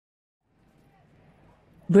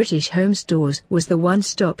British Home Stores was the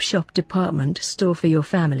one-stop shop department store for your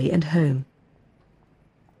family and home.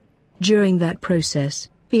 During that process,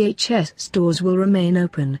 BHS stores will remain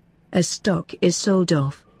open, as stock is sold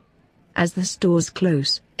off. As the stores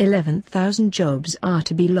close, 11,000 jobs are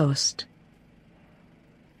to be lost.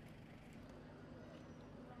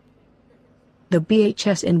 The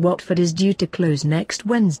BHS in Watford is due to close next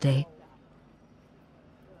Wednesday.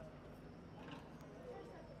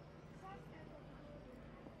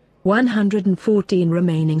 "114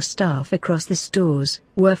 remaining staff across the stores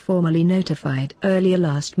were formally notified earlier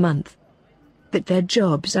last month that their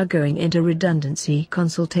jobs are going into redundancy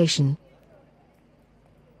consultation.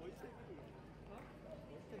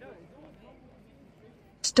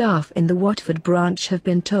 Staff in the Watford branch have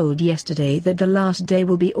been told yesterday that the last day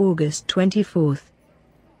will be August 24th.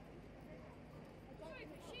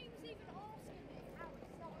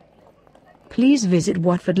 Please visit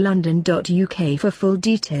watfordlondon.uk for full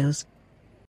details.